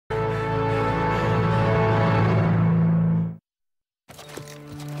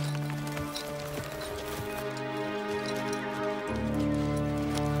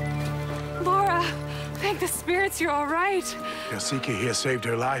the spirits, you're all right. Yasika here saved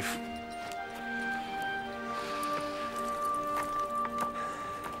her life.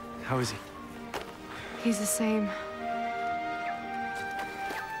 How is he? He's the same.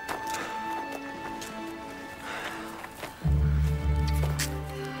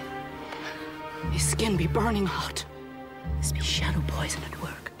 His skin be burning hot. This be shadow poison at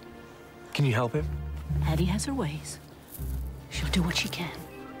work. Can you help him? Addie has her ways. She'll do what she can.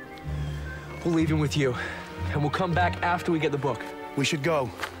 We'll leave him with you, and we'll come back after we get the book. We should go.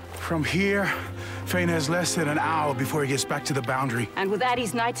 From here, Faina has less than an hour before he gets back to the boundary. And with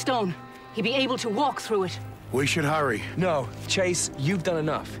Addie's Nightstone, he'll be able to walk through it. We should hurry. No, Chase, you've done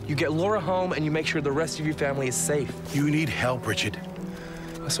enough. You get Laura home, and you make sure the rest of your family is safe. You need help, Richard.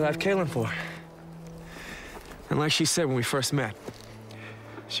 That's what I have Kahlan for. And like she said when we first met,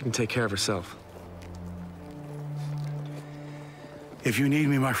 she can take care of herself. If you need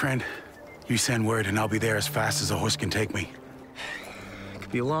me, my friend, you send word and I'll be there as fast as a horse can take me. It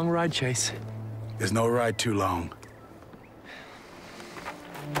could be a long ride, Chase. There's no ride too long.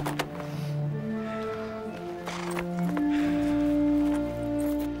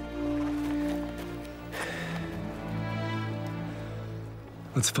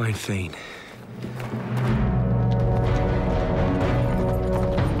 Let's find Thane.